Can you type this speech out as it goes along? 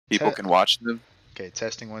People can watch them. Okay,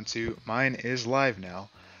 testing 1 2. Mine is live now,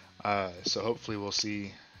 so hopefully we'll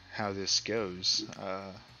see how this goes.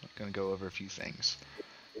 I'm gonna go over a few things,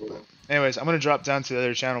 but anyways, I'm gonna drop down to the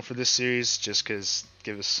other channel for this series just because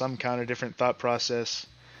give us some kind of different thought process,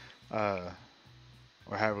 uh,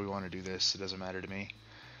 or however we want to do this. It doesn't matter to me.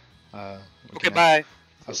 We Okay, can have. bye.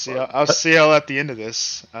 I'll see y'all at the end of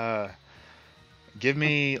this. Give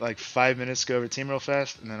me like 5 minutes to go over team real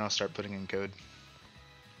fast, and then I'll start putting in code.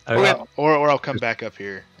 Okay. Or I'll come back up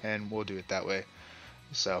here and we'll do it that way.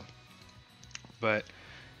 So, but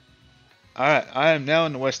alright, I am now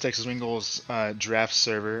in the West Texas Wingulls draft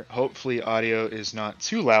server. Hopefully audio is not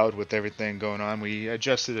too loud with everything going on. We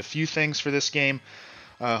adjusted a few things for this game.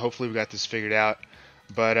 Hopefully we got this figured out.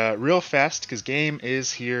 But real fast, because game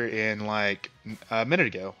is here in like a minute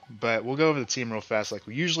ago. But we'll go over the team real fast like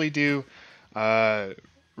we usually do.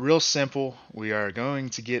 Real simple. We are going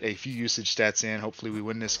to get a few usage stats in. Hopefully we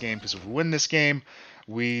win this game, because if we win this game,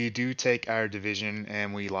 we do take our division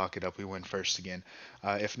and we lock it up. We win first again.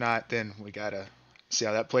 If not, then we gotta see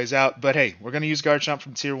how that plays out. But hey, we're gonna use Garchomp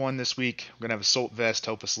from Tier 1 this week. We're gonna have Assault Vest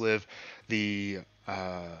help us live the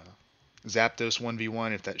Zapdos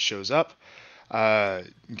 1v1 if that shows up.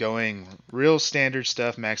 Going real standard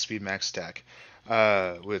stuff, max speed, max attack.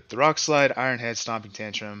 With the Rock Slide, Iron Head, Stomping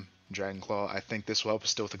Tantrum, Dragon Claw. I think this will help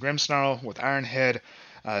us deal with the Grimmsnarl. With Iron Head,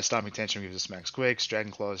 Stomping Tantrum gives us max Quakes,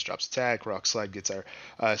 Dragon Claws drops attack, Rock Slide gets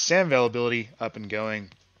our Sand availability up and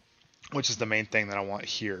going, which is the main thing that I want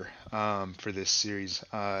here for this series.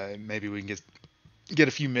 Maybe we can get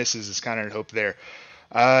a few misses is kind of hope there.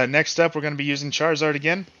 Next up, we're going to be using Charizard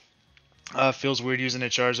again. Feels weird using a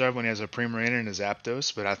Charizard when he has a Primarina and a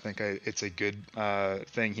Zapdos, but I think it's a good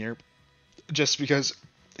thing here. Just because,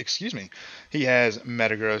 excuse me, he has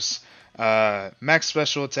Metagross, max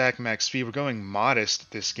special attack, max speed. We're going modest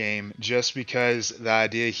this game just because the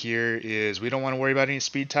idea here is we don't want to worry about any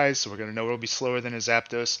speed ties, so we're going to know it'll be slower than his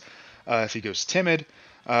Zapdos if he goes timid.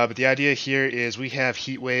 But the idea here is we have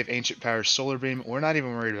Heat Wave, Ancient Power, Solar Beam. We're not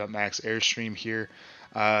even worried about max Airstream here.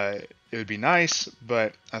 It would be nice,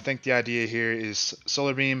 but I think the idea here is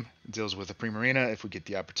Solar Beam deals with a Primarina if we get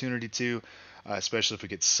the opportunity to, especially if we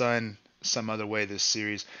get Sun some other way this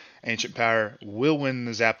series. Ancient Power will win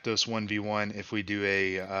the Zapdos 1v1 if we do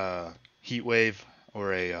a Heat Wave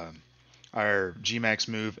or our G-Max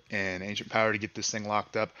move and Ancient Power to get this thing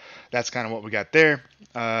locked up. That's kind of what we got there.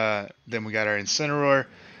 Then we got our Incineroar.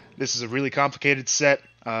 This is a really complicated set.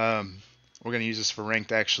 We're going to use this for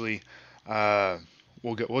ranked actually.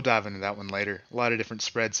 We'll dive into that one later. A lot of different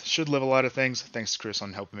spreads. Should live a lot of things. Thanks to Chris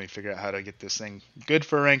on helping me figure out how to get this thing good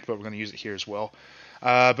for ranked, but we're going to use it here as well.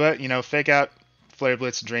 But, you know, Fake Out, Flare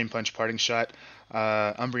Blitz, Drain Punch, Parting Shot.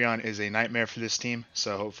 Umbreon is a nightmare for this team,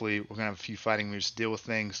 so hopefully we're going to have a few fighting moves to deal with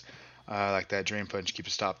things like that Drain Punch, keep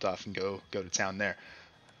us topped off, and go to town there.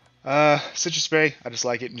 Citrus Spray, I just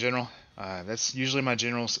like it in general. That's usually my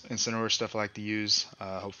general Incineroar stuff I like to use.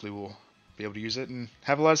 Hopefully we'll be able to use it and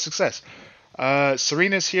have a lot of success.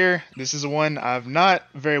 Serena's here. This is one I've not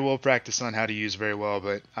very well practiced on how to use very well,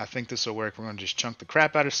 but I think this will work. We're going to just chunk the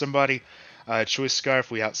crap out of somebody. Choice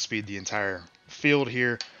Scarf, we outspeed the entire field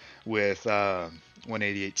here with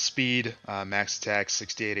 188 speed, max attack,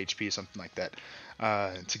 68 HP, something like that,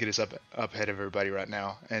 to get us up ahead of everybody right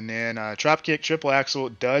now. And then Drop Kick, Triple Axle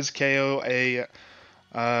does KO a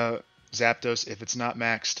Zapdos if it's not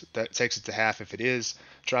maxed. That takes it to half if it is.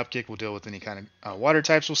 Drop Kick will deal with any kind of water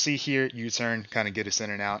types we'll see here. U-turn, kind of get us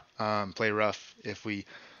in and out. Play rough if we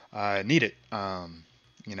need it.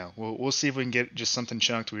 You know, we'll see if we can get just something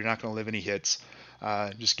chunked. We're not going to live any hits.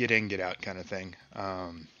 Just get in, get out kind of thing.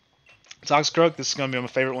 Toxicroak, this is going to be my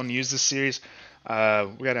favorite one to use this series.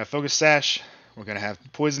 We're going to have Focus Sash. We're going to have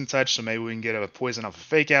Poison Touch, so maybe we can get a poison off a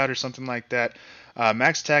Fake Out or something like that.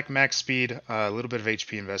 Max attack, max speed, a little bit of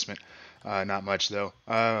HP investment. Not much, though.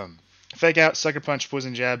 Fake Out, Sucker Punch,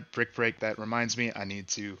 Poison Jab, Brick Break. That reminds me, I need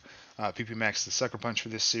to PP max the Sucker Punch for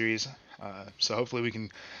this series. So hopefully we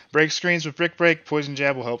can break screens with Brick Break. Poison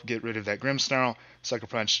Jab will help get rid of that Grimmsnarl. Sucker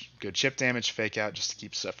Punch, good chip damage. Fake Out just to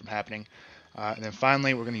keep stuff from happening. And then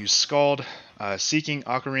finally, we're going to use Scald, Seeking,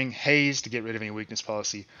 Aqua Ring, Haze to get rid of any weakness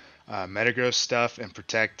policy. Metagross stuff and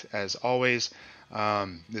Protect as always.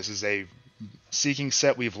 This is a Seeking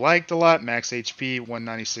set we've liked a lot. Max HP,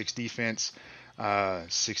 196 defense.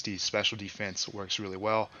 60 special defense works really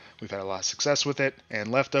well. We've had a lot of success with it,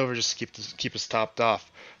 and leftover just to keep us topped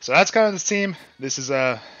off. So that's kind of the team. This is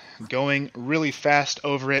going really fast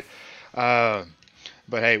over it, but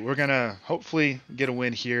hey, we're gonna hopefully get a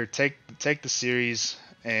win here, take the series,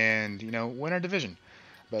 and win our division.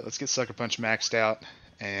 But let's get Sucker Punch maxed out,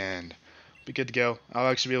 and be good to go. I'll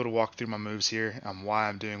actually be able to walk through my moves here and why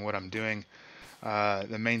I'm doing what I'm doing.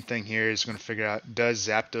 The main thing here is going to figure out, does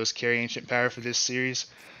Zapdos carry Ancient Power for this series?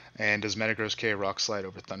 And does Metagross carry Rock Slide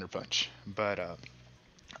over Thunder Punch? But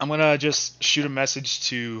I'm going to just shoot a message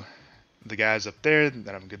to the guys up there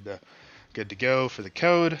that I'm good to go for the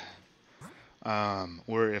code.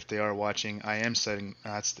 Or if they are watching, I am setting,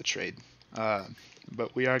 that's the trade.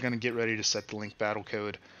 But we are going to get ready to set the link battle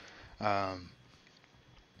code and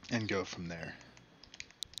go from there.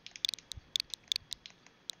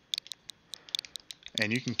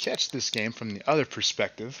 And you can catch this game from the other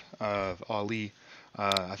perspective of Ali.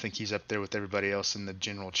 I think he's up there with everybody else in the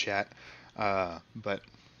general chat. But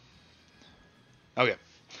okay,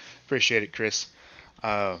 appreciate it, Chris.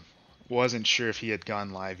 Wasn't sure if he had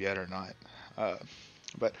gone live yet or not.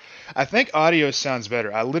 But I think audio sounds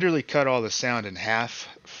better. I literally cut all the sound in half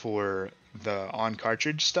for the on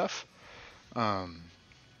cartridge stuff,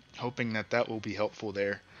 hoping that will be helpful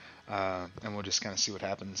there, and we'll just kind of see what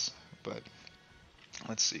happens. But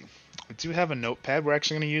let's see. We do have a notepad we're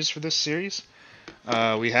actually going to use for this series.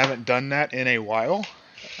 We haven't done that in a while,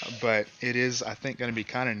 but it is, I think, going to be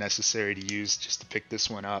kind of necessary to use just to pick this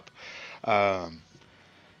one up.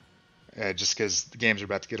 Just because the games are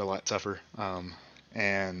about to get a lot tougher,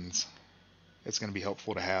 and it's going to be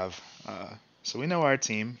helpful to have. So we know our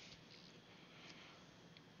team,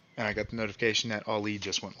 and I got the notification that Ali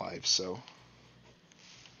just went live, so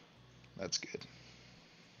that's good.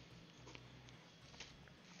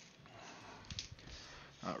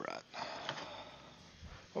 Alright.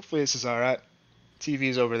 Hopefully this is alright.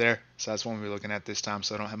 TV's over there, so that's what we'll be looking at this time,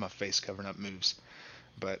 so I don't have my face covering up moves.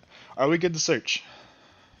 But are we good to search?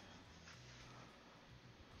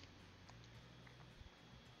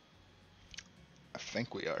 I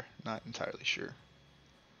think we are. Not entirely sure.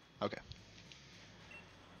 Okay.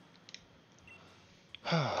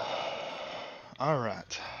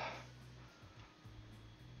 Alright.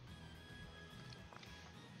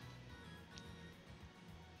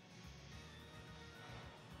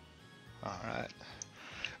 Alright.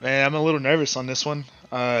 Man, I'm a little nervous on this one.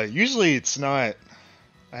 Usually it's not.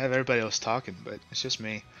 I have everybody else talking, but it's just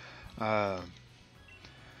me. I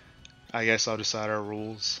guess I'll decide our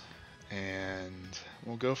rules, and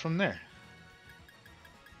we'll go from there.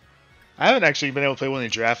 I haven't actually been able to play one of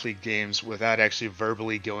the Draft League games without actually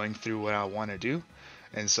verbally going through what I want to do.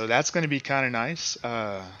 And so that's going to be kind of nice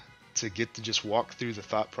to get to just walk through the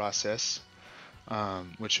thought process,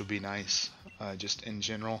 which will be nice just in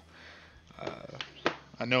general.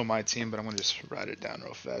 I know my team, but I'm going to just write it down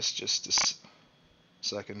real fast just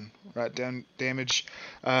so I can write down damage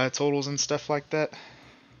totals and stuff like that.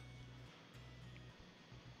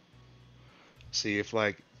 See if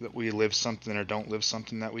like that we live something or don't live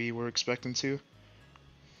something that we were expecting to.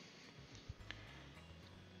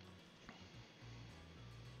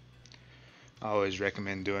 I always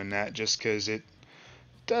recommend doing that just because it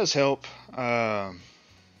does help.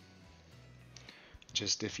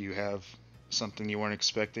 Just if you have something you weren't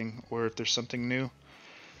expecting, or if there's something new,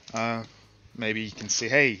 maybe you can see,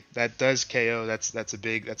 hey, that does KO. That's a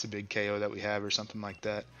big KO that we have, or something like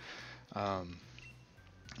that,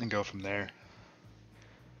 and go from there.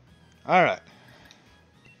 All right.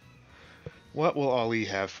 What will Ali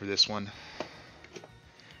have for this one?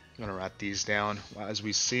 I'm gonna write these down as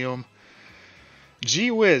we see them. Gee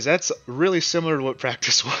whiz, that's really similar to what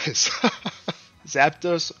practice was.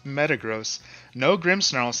 Zapdos, Metagross. No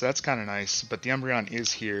Grimmsnarl, so that's kind of nice, but the Umbreon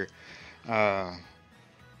is here.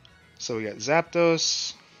 So we got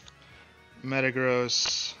Zapdos,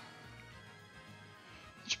 Metagross,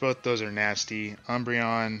 which both those are nasty.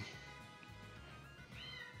 Umbreon,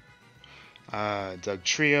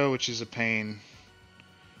 Dugtrio, which is a pain.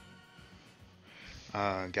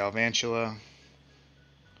 Galvantula.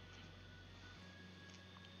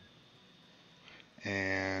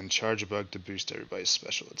 And charge a bug to boost everybody's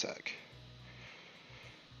special attack.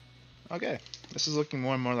 Okay, this is looking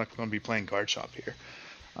more and more like we're going to be playing Garchomp here.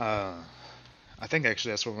 I think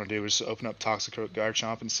actually that's what we're going to do, is just open up Toxicroak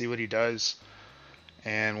Garchomp and see what he does.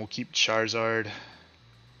 And we'll keep Charizard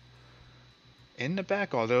in the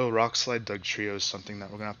back, although Rock Slide Dugtrio is something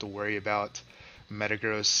that we're going to have to worry about.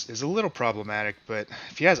 Metagross is a little problematic, but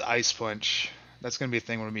if he has Ice Punch, that's going to be a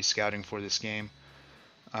thing we're going to be scouting for this game.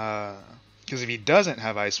 Because if he doesn't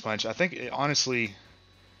have Ice Punch, I think honestly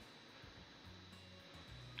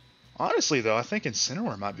though, I think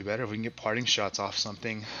Incineroar might be better if we can get parting shots off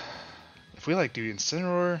something. If we like do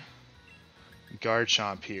Incineroar,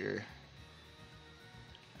 Garchomp here.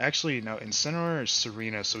 Actually, no, Incineroar is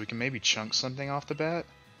Serena, so we can maybe chunk something off the bat.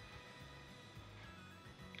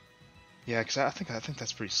 Yeah, because I think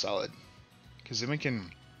that's pretty solid. Because then we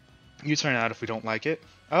can You turn out if we don't like it.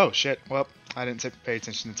 Oh shit, well, I didn't pay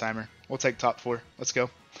attention to the timer. We'll take top 4. Let's go.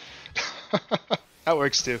 That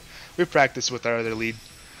works too. We practiced with our other lead.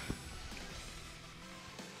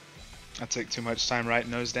 I took too much time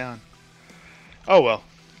writing those down. Oh well.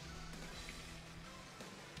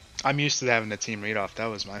 I'm used to having the team read off. That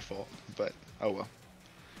was my fault, but oh well.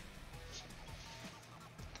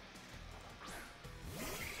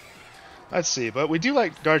 Let's see, but we do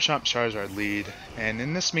like Garchomp Charizard lead, and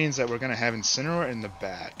then this means that we're going to have Incineroar in the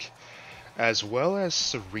back, as well as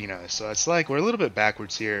Serena. So it's like we're a little bit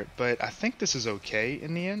backwards here, but I think this is okay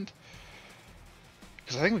in the end,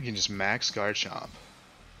 because I think we can just max Garchomp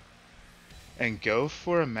and go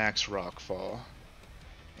for a max Rockfall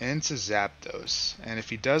into Zapdos. And if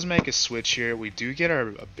he does make a switch here, we do get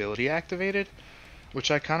our ability activated, which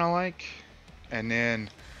I kind of like, and then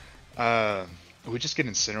we just get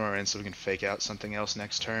Incineroar in so we can fake out something else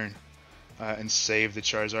next turn and save the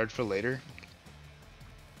Charizard for later.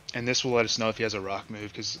 And this will let us know if he has a rock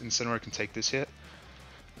move, because Incineroar can take this hit.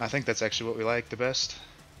 I think that's actually what we like the best.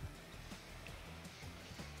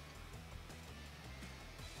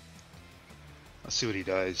 Let's see what he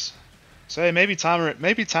does. So hey, maybe timer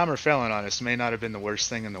failing on us may not have been the worst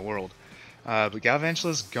thing in the world. But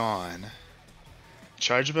Galvantula's gone.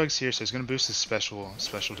 Charge Bug's here, so he's going to boost his special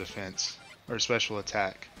defense. Or special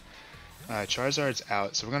attack. Charizard's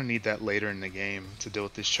out, so we're going to need that later in the game to deal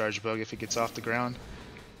with this Charge Bug if it gets off the ground.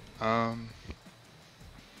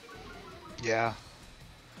 Yeah.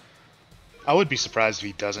 I would be surprised if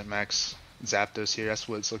he doesn't max Zapdos here. That's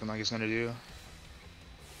what it's looking like he's going to do.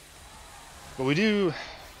 But we do,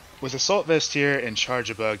 with Assault Vest here and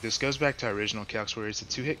Charge Bug, this goes back to our original calcs where it's a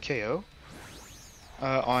 2-hit KO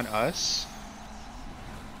on us.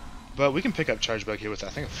 But we can pick up Charge Bug here with, I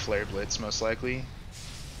think, a Flare Blitz, most likely.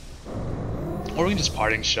 Or we can just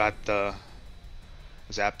Parting Shot the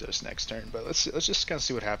Zapdos next turn. But let's just kind of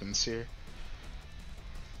see what happens here.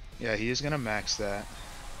 Yeah, he is going to max that.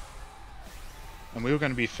 And we were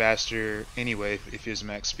going to be faster anyway if he was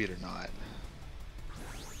max speed or not.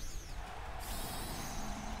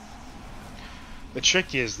 The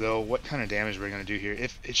trick is, though, what kind of damage we're going to do here.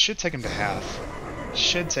 If it should take him to half. It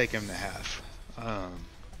should take him to half.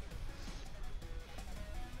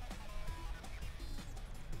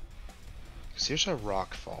 So here's our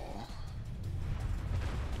Rock Fall,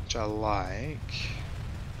 which I like.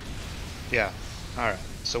 Yeah, alright.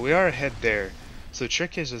 So we are ahead there. So the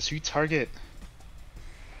trick is you target...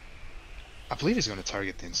 I believe he's going to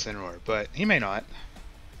target the Incineroar, but he may not.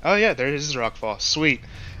 Oh yeah, there is his Rock Fall. Sweet.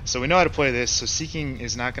 So we know how to play this, so Seeking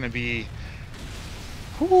is not going to be...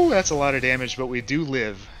 Whoo, that's a lot of damage, but we do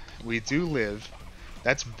live. We do live.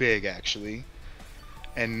 That's big, actually.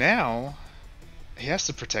 And now... he has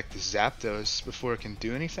to protect the Zapdos before it can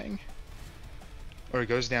do anything. Or it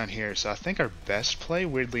goes down here. So I think our best play,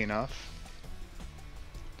 weirdly enough...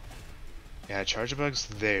 yeah, Charge Bug's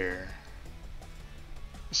there.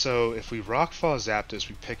 So if we Rockfall Zapdos,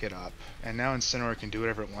 we pick it up. And now Incineroar can do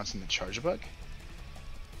whatever it wants in the Charge Bug.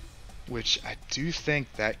 Which I do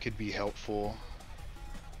think that could be helpful.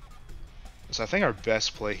 So I think our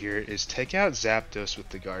best play here is take out Zapdos with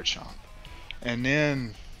the Garchomp. And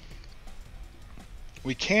then...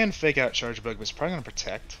 we can fake out Charge Bug, but it's probably going to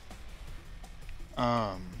protect.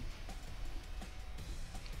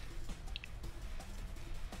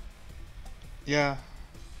 Yeah.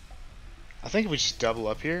 I think if we just double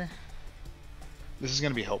up here, this is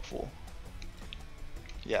going to be helpful.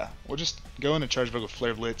 Yeah, we'll just go into Charge Bug with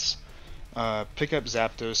Flare Blitz, pick up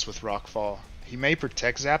Zapdos with Rockfall. He may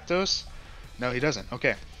protect Zapdos. No, he doesn't.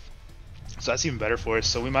 Okay. So that's even better for us.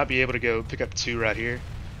 So we might be able to go pick up 2 right here.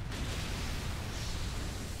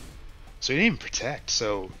 So he didn't even protect.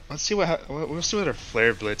 So let's see we'll see what our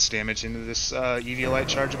Flare Blitz damage into this Eviolite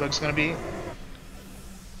Charge Bug is going to be.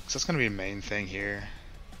 So that's going to be a main thing here.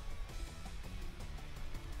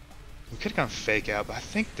 We could have gone Fake Out, but I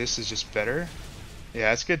think this is just better.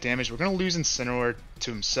 Yeah, it's good damage. We're going to lose Incineroar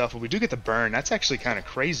to himself, but we do get the burn. That's actually kind of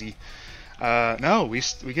crazy. No, we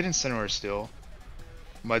get Incineroar still.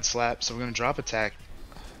 Mud Slap, so we're going to drop attack.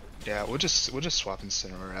 Yeah, we'll just swap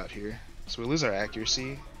Incineroar out here. So we lose our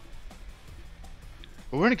accuracy.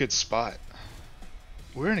 But we're in a good spot.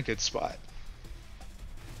 We're in a good spot.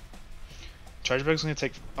 Charge Bug's going to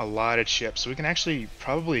take a lot of chips, so we can actually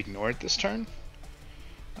probably ignore it this turn.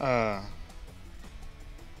 Yeah,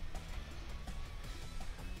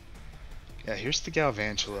 here's the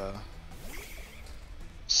Galvantula.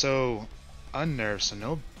 So, Unnerved, so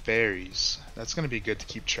no berries. That's going to be good to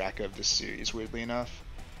keep track of this series, weirdly enough.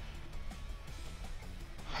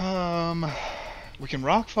 We can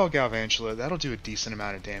Rockfall Galvantula. That'll do a decent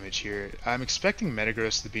amount of damage here. I'm expecting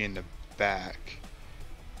Metagross to be in the back.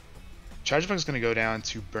 Charge Bug is going to go down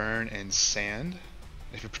to Burn and Sand.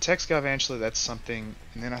 If it protects Galvantula, that's something.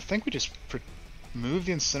 And then I think we just move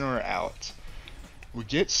the Incineroar out. We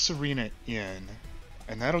get Serena in,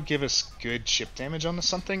 and that'll give us good chip damage on the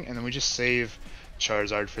something, and then we just save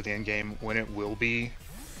Charizard for the end game when it will be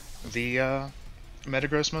the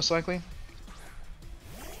Metagross most likely.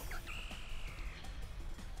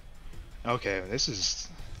 Okay, that's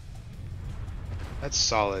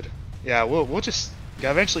solid. Yeah, we'll just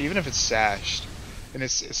eventually, even if it's sashed, and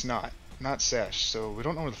it's not sashed, so we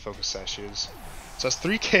don't know where the focus sash is. So that's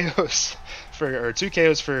 3 KOs or 2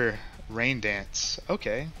 KOs for Rain Dance.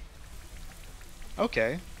 Okay.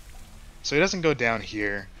 Okay. So he doesn't go down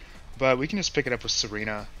here, but we can just pick it up with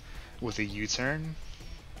Serena with a U-turn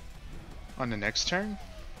on the next turn.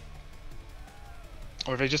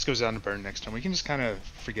 Or if it just goes down to Burn next turn, we can just kind of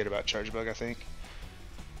forget about Charge Bug, I think.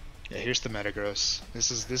 Yeah, here's the Metagross. This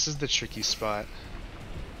is the tricky spot.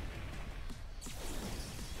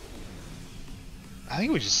 I think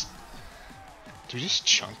do we just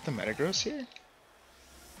chunk the Metagross here?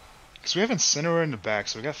 Because we have Incineroar in the back,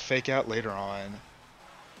 so we got Fake Out later on.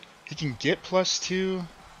 He can get +2.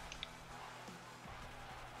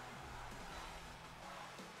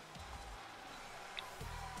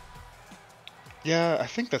 Yeah, I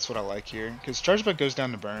think that's what I like here, because Charge Bug goes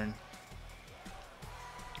down to Burn.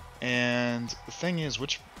 And the thing is,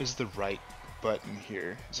 which is the right button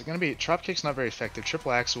here? Is it going to be... Drop Kick's not very effective.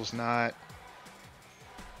 Triple Axel's not...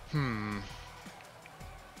 I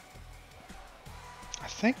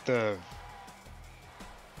think the...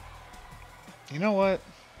 You know what?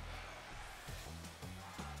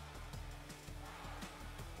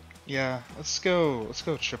 Yeah, let's go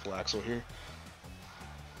Triple Axel here.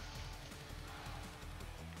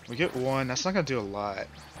 We get 1. That's not going to do a lot.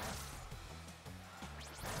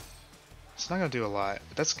 It's not going to do a lot.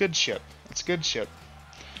 But that's good chip. That's good chip.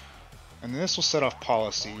 And then this will set off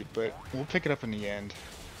Policy, but we'll pick it up in the end.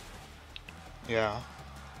 Yeah.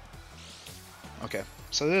 Okay,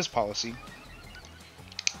 so there's Policy.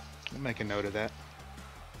 We'll make a note of that.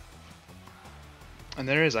 And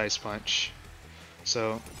there is Ice Punch.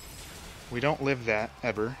 So, we don't live that,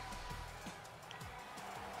 ever.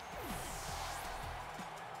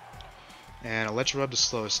 And Electro Rub to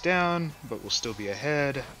slow us down, but we'll still be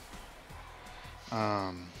ahead.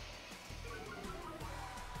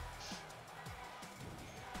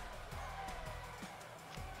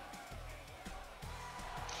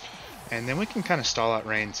 And then we can kind of stall out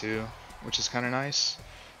Rain too, which is kind of nice.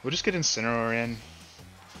 We'll just get Incineroar in.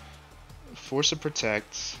 Force of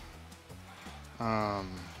Protect. Yeah.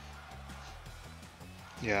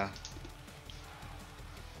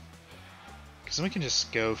 Because then we can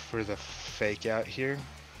just go for the Fake Out here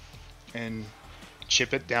and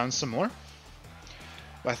chip it down some more.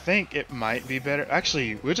 But I think it might be better.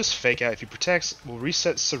 Actually, we'll just Fake Out. If he protects, we'll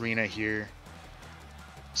reset Serena here.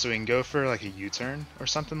 So we can go for like a U-turn or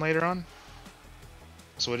something later on.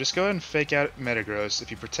 So we'll just go ahead and Fake Out Metagross. If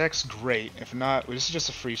he protects, great. If not, this is just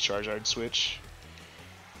a free Charizard switch.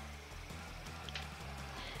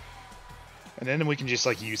 And then we can just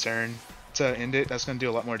like U-turn to end it. That's going to do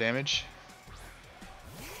a lot more damage.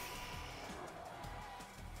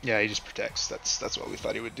 Yeah, he just protects. That's what we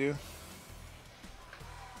thought he would do.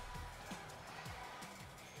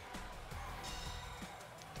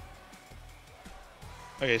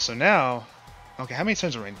 Okay, so now, okay, how many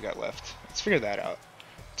turns of Rain we got left? Let's figure that out.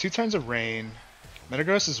 2 turns of Rain.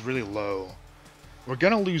 Metagross is really low. We're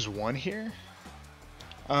gonna lose 1 here.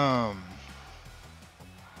 But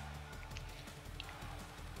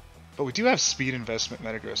we do have Speed Investment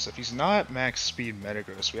Metagross, so if he's not max Speed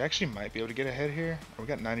Metagross, we actually might be able to get ahead here. We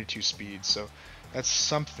got 92 speed, so that's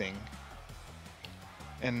something.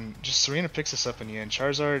 And just Serena picks us up in the end.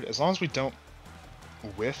 Charizard, as long as we don't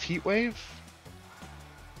whiff Heat Wave,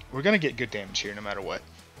 we're gonna get good damage here no matter what.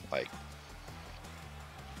 Like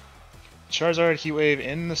Charizard Heat Wave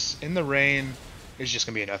in the rain is just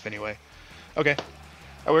gonna be enough anyway. Okay,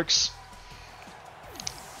 that works.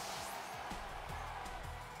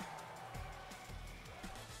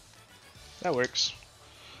 That works.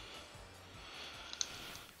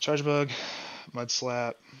 Charge Bug, Mud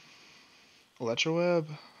Slap, Electro Web.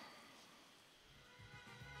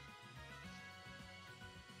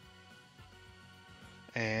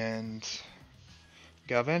 And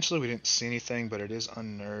eventually we didn't see anything, but it is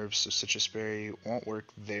unnerved, so Citrus Berry won't work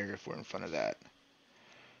there if we're in front of that.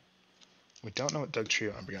 We don't know what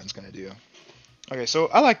Dugtrio Umbreon's going to do. Okay, so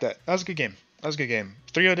I like that. That was a good game. That was a good game.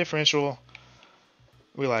 3-0 differential.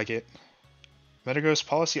 We like it. Metagross,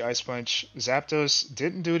 Policy, Ice Punch. Zapdos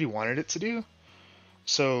didn't do what he wanted it to do.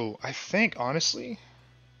 So I think, honestly,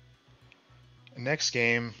 next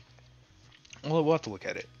game, we'll have to look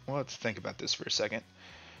at it. We'll have to think about this for a second.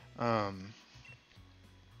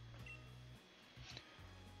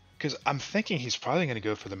 Because I'm thinking he's probably going to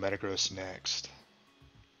go for the Metagross next.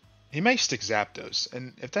 He may stick Zapdos,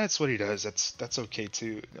 and if that's what he does, that's okay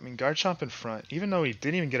too. I mean, Garchomp in front, even though he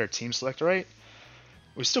didn't even get our team select right,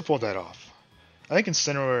 we still pulled that off. I think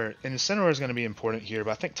Incineroar is going to be important here,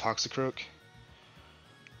 but I think Toxicroak.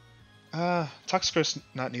 Toxicroak's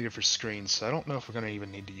not needed for screens, so I don't know if we're going to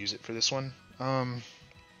even need to use it for this one. Because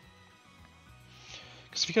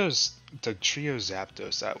if he goes Dugtrio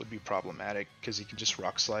Zapdos, that would be problematic, because he can just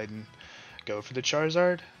Rock Slide and go for the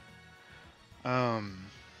Charizard.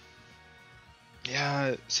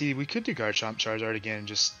 Yeah, see, we could do Garchomp Charizard again and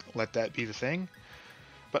just let that be the thing.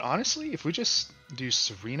 But honestly, if we just do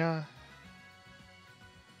Serena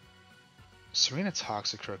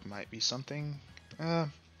Toxicroak might be something. Or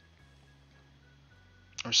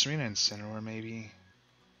Serena Incineroar maybe.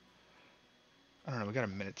 I don't know, we got a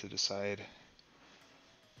minute to decide.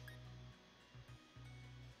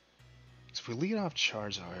 So if we lead off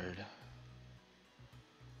Charizard,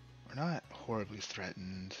 we're not horribly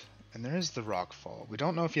threatened. And there is the Rock Fall. We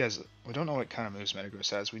don't know if he has. We don't know what kind of moves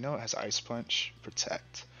Metagross has. We know it has Ice Punch,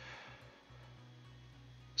 Protect.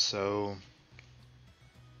 So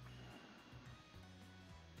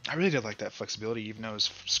I really did like that flexibility, even though it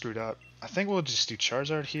was screwed up. I think we'll just do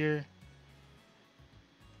Charizard here.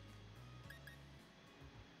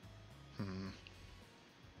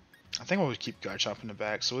 I think we'll keep Garchomp in the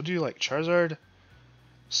back. So we'll do like Charizard,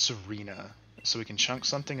 Serena, so we can chunk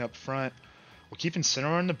something up front. We'll keep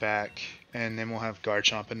Incineroar in the back, and then we'll have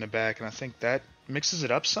Garchomp in the back, and I think that mixes it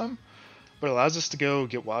up some, but allows us to go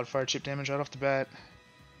get Wildfire chip damage right off the bat.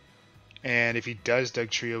 And if he does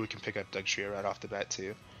Dugtrio, we can pick up Dugtrio right off the bat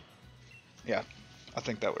too. Yeah, I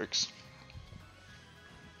think that works.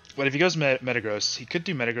 But if he goes Metagross, he could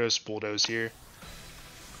do Metagross Bulldoze here,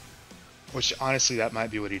 which honestly that might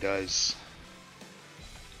be what he does.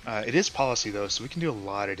 It is Policy though, so we can do a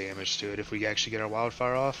lot of damage to it if we actually get our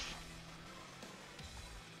Wildfire off.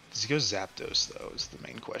 Does he go Zapdos, though, is the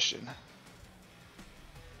main question.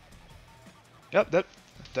 Yep, that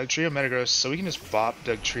Dugtrio Metagross, so we can just bop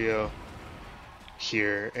Dugtrio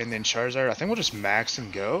here, and then Charizard, I think we'll just max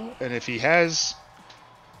and go, and if he has...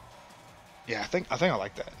 Yeah, I think I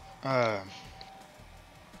like that.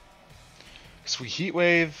 Because we Heat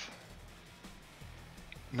Wave,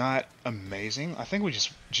 not amazing. I think we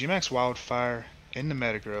just G-Max Wildfire into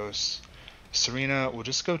Metagross. Serena, we'll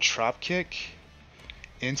just go Trop Kick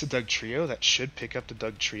into Dugtrio. That should pick up the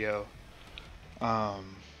Dugtrio. Yeah,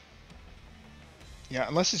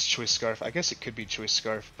 unless it's Choice Scarf. I guess it could be Choice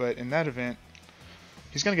Scarf, but in that event,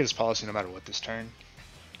 he's going to get his Policy no matter what this turn.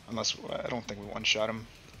 Unless, I don't think we one-shot him.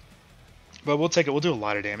 But we'll take it. We'll do a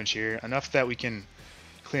lot of damage here. Enough that we can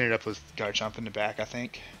clean it up with Garchomp in the back, I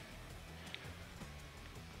think.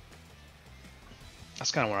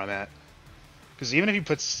 That's kind of where I'm at. Because even if he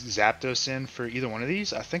puts Zapdos in for either one of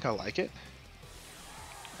these, I think I like it.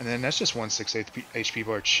 And then that's just 1/6 HP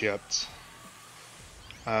bar chipped.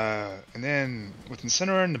 And then with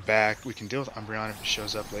Incineroar in the back, we can deal with Umbreon if it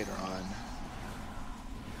shows up later on.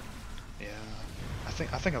 Yeah, I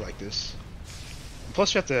think I like this. And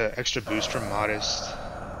plus, we have the extra boost from Modest.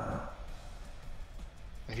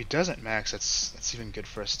 And if he doesn't max, that's even good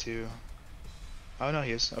for us too. Oh no,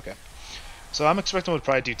 he is. Okay. So I'm expecting we'll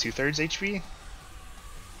probably do 2/3 HP.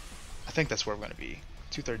 I think that's where we're going to be.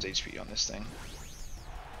 2/3 HP on this thing.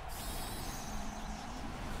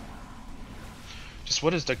 Just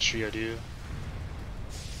what does Dugtrio do?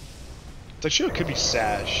 Dugtrio could be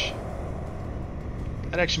Sash.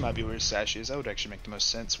 That actually might be where his Sash is. That would actually make the most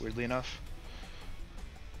sense, weirdly enough.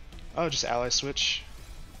 Oh, just Ally Switch.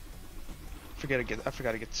 I forgot it gets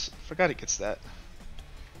that.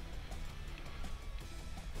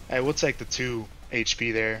 Hey, we'll take the 2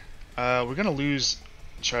 HP there. We're gonna lose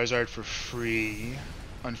Charizard for free,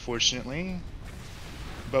 unfortunately.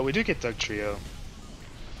 But we do get Dugtrio.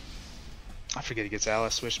 I forget he gets Ally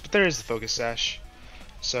Switch, but there is the Focus Sash.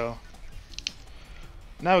 So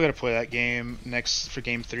now we gotta play that game next for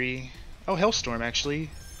game 3. Oh, Hellstorm actually.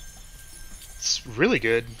 It's really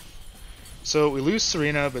good. So we lose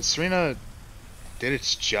Serena, but Serena did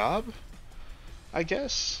its job, I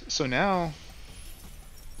guess. So now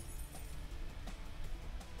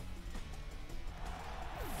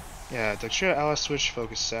yeah, Dugtrio, Ally Switch,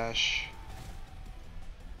 Focus Sash.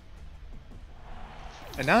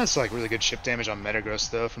 And now it's like really good chip damage on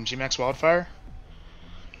Metagross though from G-Max Wildfire.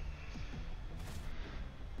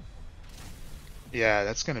 Yeah,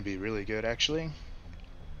 that's gonna be really good, actually.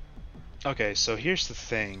 Okay, so here's the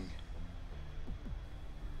thing.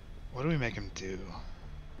 What do we make him do?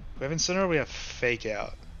 We have Incineroar, we have Fake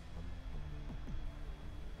Out.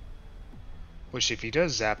 Which, if he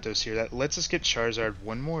does Zapdos here, that lets us get Charizard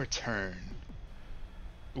one more turn.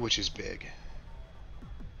 Which is big.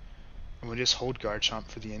 And we'll just hold Garchomp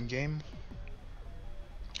for the end game.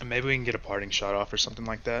 And maybe we can get a parting shot off or something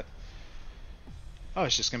like that. Oh,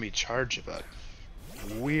 it's just gonna be Charge-Bug.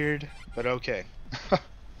 Weird, but okay.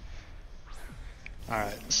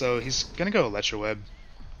 Alright, so he's gonna go Electro Web.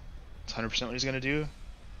 It's 100% what he's gonna do.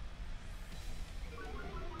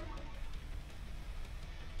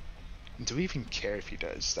 Do we even care if he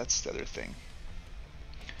does? That's the other thing.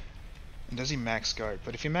 And does he max guard?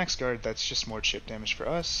 But if he max guard, that's just more chip damage for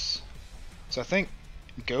us. So I think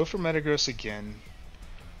go for Metagross again.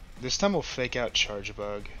 This time we'll Fake Out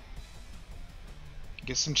Charge-Bug.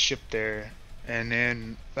 Get some chip there, and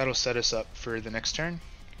then that'll set us up for the next turn.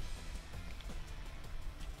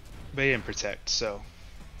 But he didn't protect, so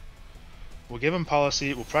we'll give him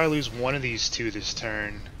Policy. We'll probably lose one of these two this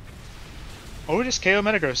turn. Or we just KO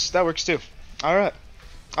Metagross. That works too. Alright.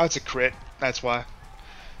 Oh, it's a crit. That's why.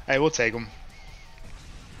 Hey, we'll take him.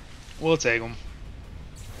 We'll take him.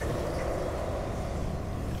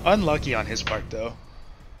 Unlucky on his part, though.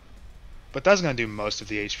 But that's going to do most of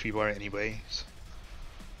the HP bar anyways.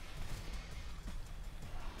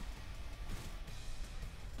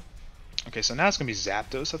 Okay, so now it's going to be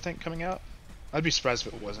Zapdos, I think, coming out. I'd be surprised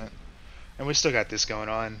if it wasn't. And we still got this going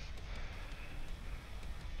on.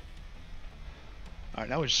 Alright,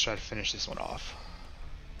 now we just try to finish this one off.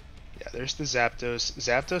 Yeah, there's the Zapdos.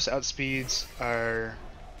 Zapdos outspeeds our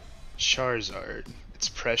Charizard. It's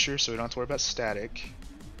pressure, so we don't have to worry about static.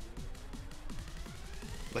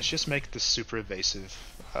 Let's just make the super evasive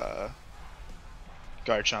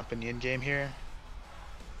Garchomp in the end game here.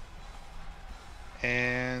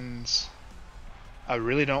 And I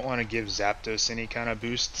really don't want to give Zapdos any kind of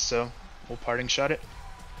boost, so we'll parting shot it.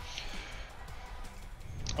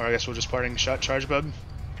 Or I guess we'll just parting shot Charge-Bug.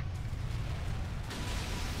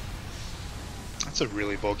 That's a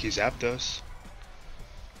really bulky Zapdos.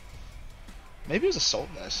 Maybe it was Assault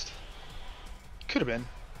Vest. Could have been.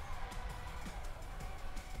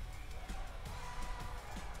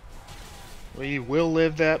 We will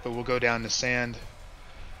live that, but we'll go down to Sand.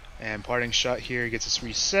 And parting shot here gets us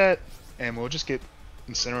reset, and we'll just get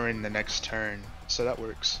Incineroar in the next turn, so that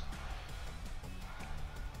works.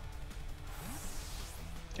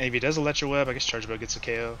 And if he does Electro Web, I guess Charge-Bug gets a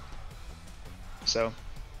KO. So.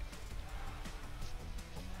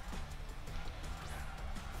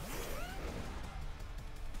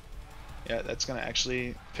 Yeah, that's gonna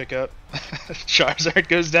actually pick up. Charizard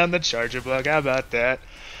goes down the Charge-Bug. How about that?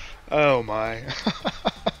 Oh my.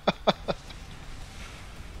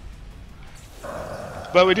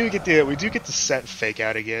 But we do get the set Fake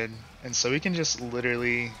Out again, and so we can just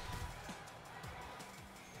literally,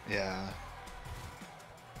 yeah.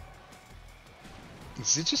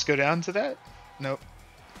 Does it just go down to that? Nope.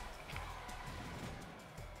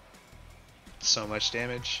 So much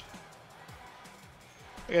damage.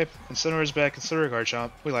 Okay, Incineroar's back. Incineroar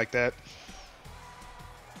Garchomp. We like that.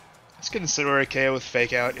 Let's get Incineroar KO with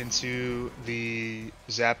Fake Out into the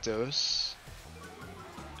Zapdos.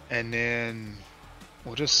 And then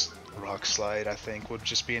we'll just Rock Slide, I think, would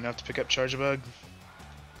just be enough to pick up Charge-Bug.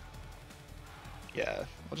 Yeah,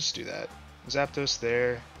 we'll just do that. Zapdos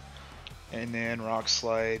there. And then Rock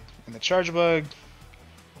Slide and the Charge-Bug.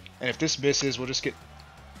 And if this misses, we'll just get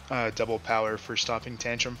double power for stopping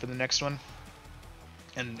Tantrum for the next one.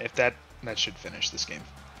 And if that should finish this game.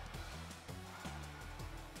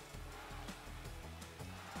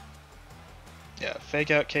 Yeah, Fake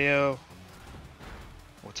Out KO.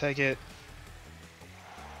 We'll take it.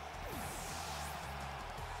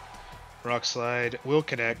 Rock Slide will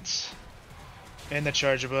connect. And the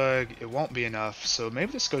Charge-Bug, it won't be enough. So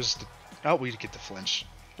maybe this goes to... Oh, we get the flinch.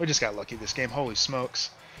 We just got lucky this game. Holy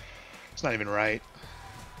smokes. It's not even right.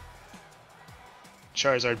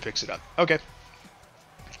 Charizard picks it up. Okay.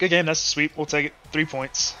 Good game. That's sweet. We'll take it. 3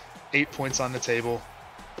 points. 8 points on the table.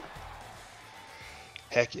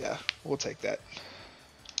 Heck yeah. We'll take that.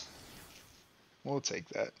 We'll take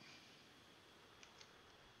that.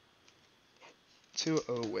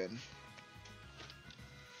 2-0 win.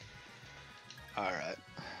 Alright.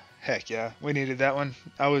 Heck yeah. We needed that one.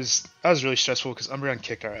 I was really stressful because Umbreon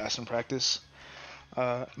kicked our ass in practice.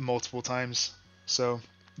 Multiple times. So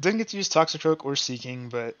didn't get to use Toxicroak or Seeking,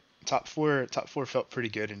 but top four felt pretty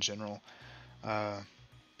good in general. But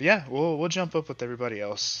yeah, we'll jump up with everybody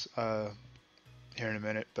else here in a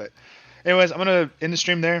minute. But Anyways, I'm gonna end the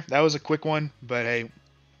stream there. That was a quick one, but hey,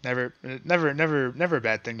 never a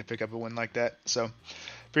bad thing to pick up a win like that. So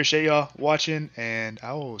appreciate y'all watching, and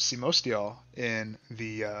I will see most of y'all in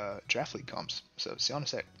the draft league comps. So see you all in a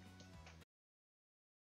sec.